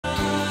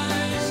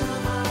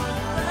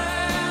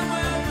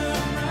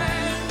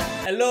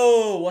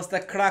Hello, what's the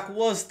crack?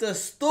 What's the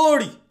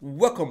story?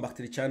 Welcome back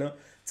to the channel.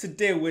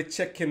 Today we're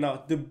checking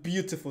out the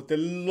beautiful, the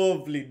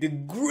lovely, the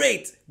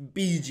great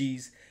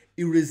GEES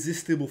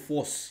Irresistible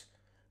Force.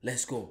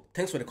 Let's go.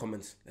 Thanks for the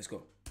comments. Let's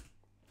go.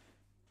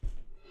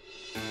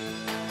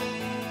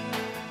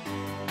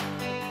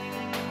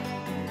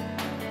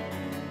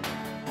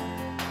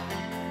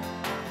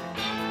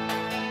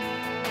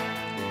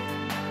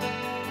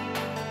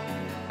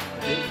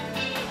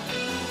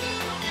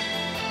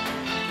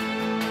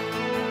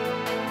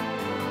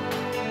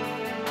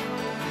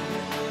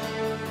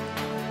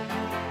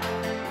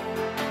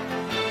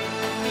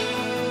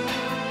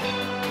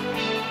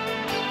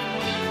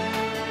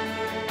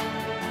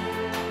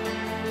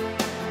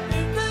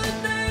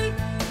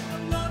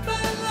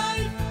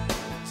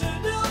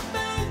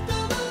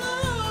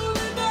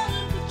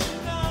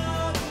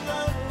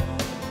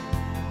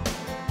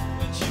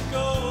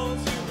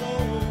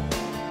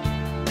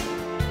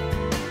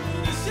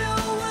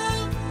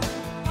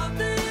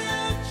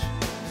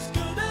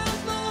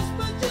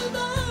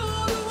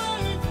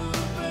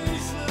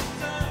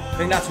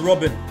 I think that's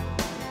Robin.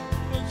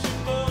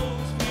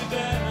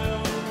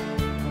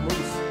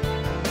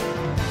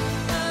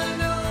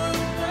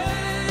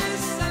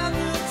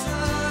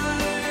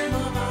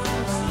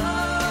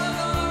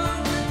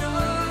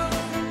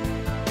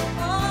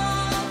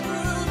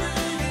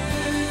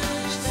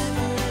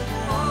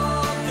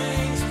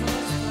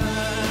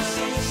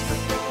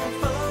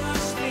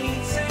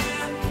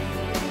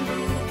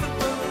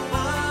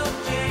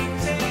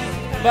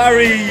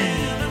 Barry.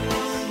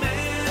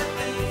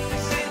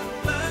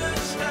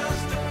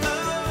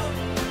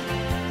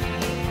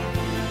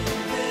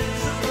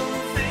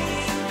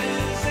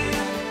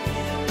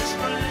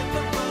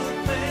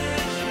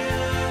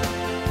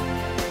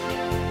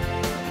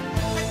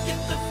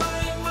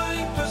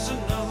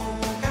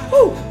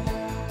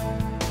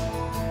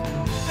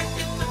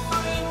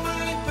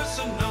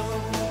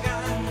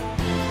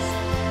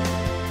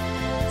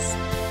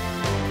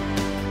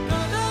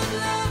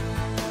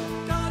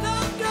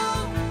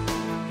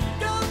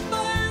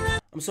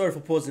 I'm sorry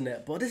for pausing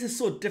there, but this is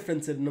so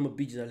different to the number of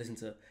beats I listen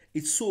to.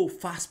 It's so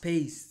fast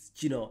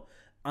paced, you know.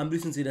 I'm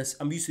listening to this.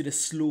 I'm used to the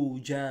slow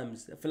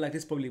jams. I feel like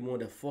this is probably one of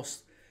the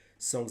first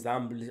songs that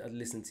I'm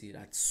listening to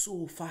that's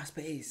so fast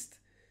paced,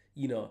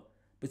 you know.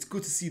 But it's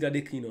good to see that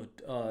they can, you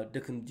know,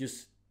 they can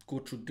just go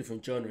through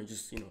different genres and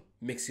just, you know,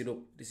 mix it up.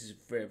 This is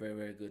very, very,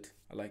 very good.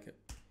 I like it.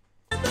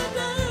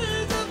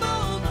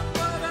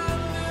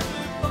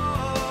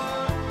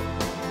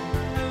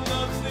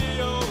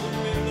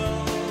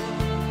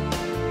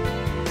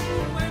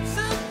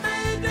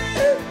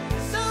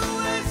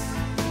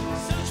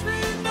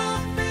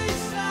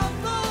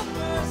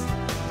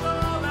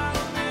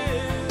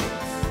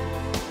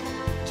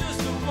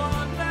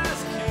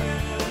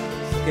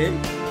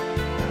 Okay.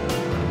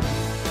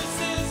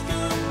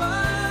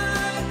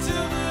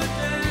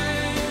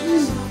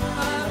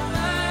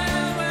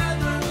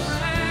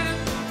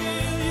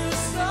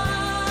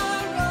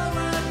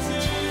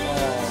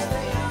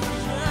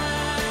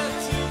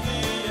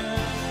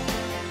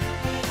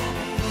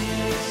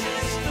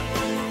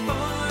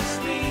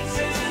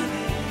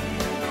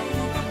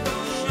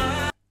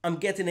 I'm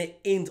getting an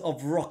hint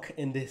of rock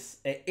in this.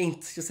 An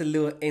hint, just a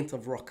little hint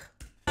of rock.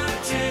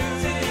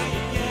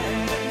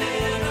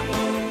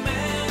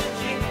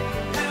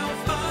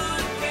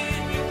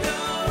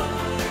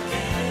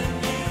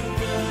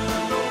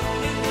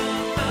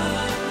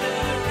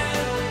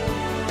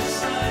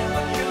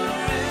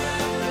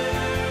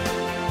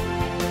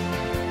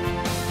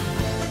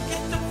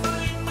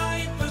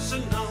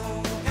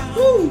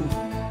 Woo!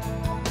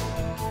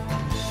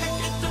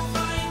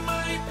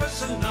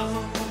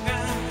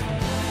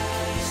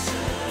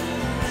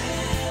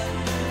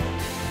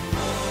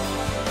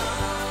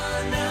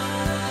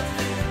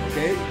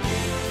 Okay.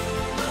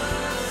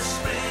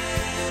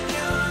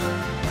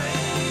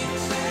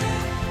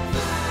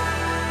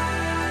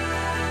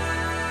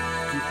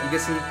 I'm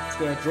guessing it's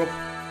gonna drop.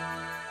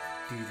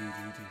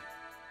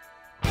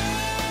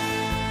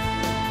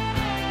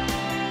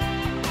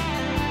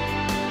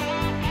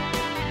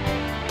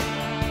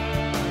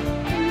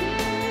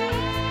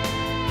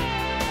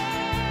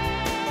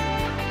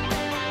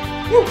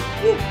 Woo,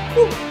 woo,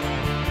 woo.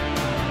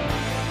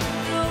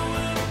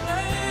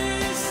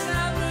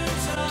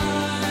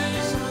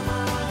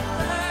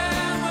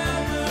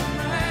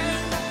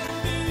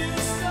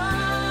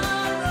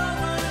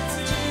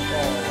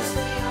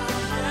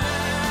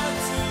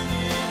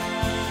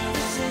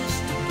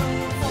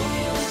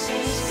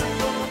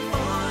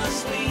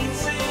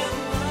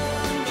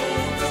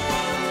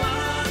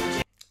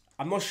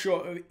 I'm not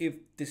sure if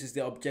this is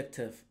the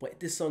objective, but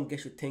this song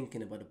gets you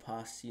thinking about the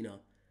past, you know,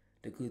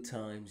 the good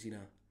times, you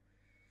know.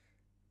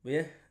 But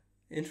yeah,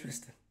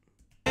 interesting.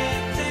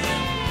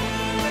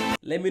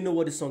 Let me know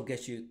what this song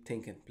gets you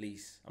thinking,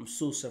 please. I'm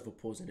so sorry for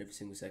pausing every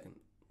single second.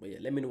 But yeah,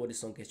 let me know what this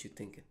song gets you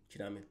thinking. Do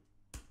you know what I mean?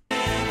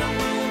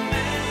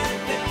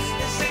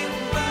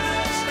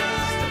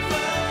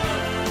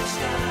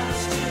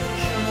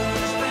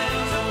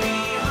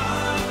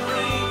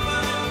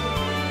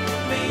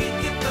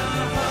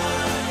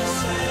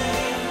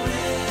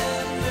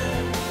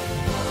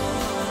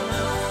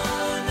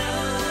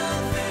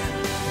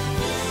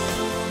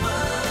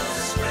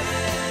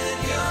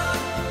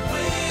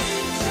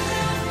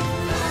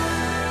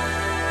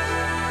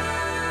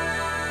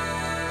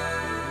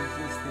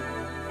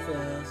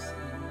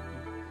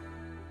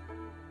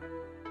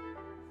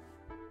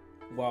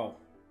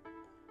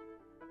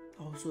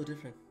 was so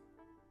different.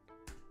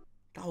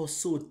 That was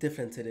so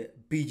different to the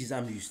Bee Gees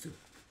I'm used to.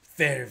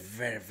 Very,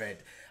 very, very.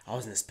 I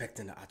wasn't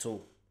expecting that at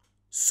all.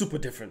 Super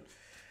different.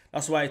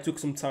 That's why it took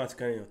some time to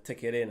kind of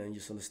take it in and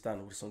just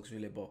understand what the song's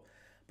really about.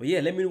 But yeah,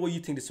 let me know what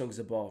you think the song is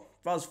about.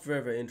 That was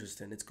very, very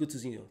interesting. It's good to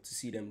see, to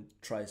see them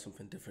try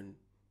something different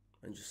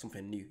and just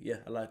something new. Yeah,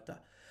 I like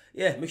that.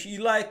 Yeah, make sure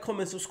you like,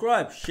 comment,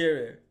 subscribe, share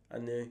it,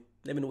 and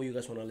let me know what you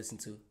guys want to listen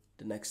to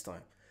the next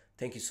time.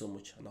 Thank you so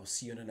much, and I'll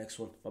see you in the next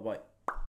one. Bye bye.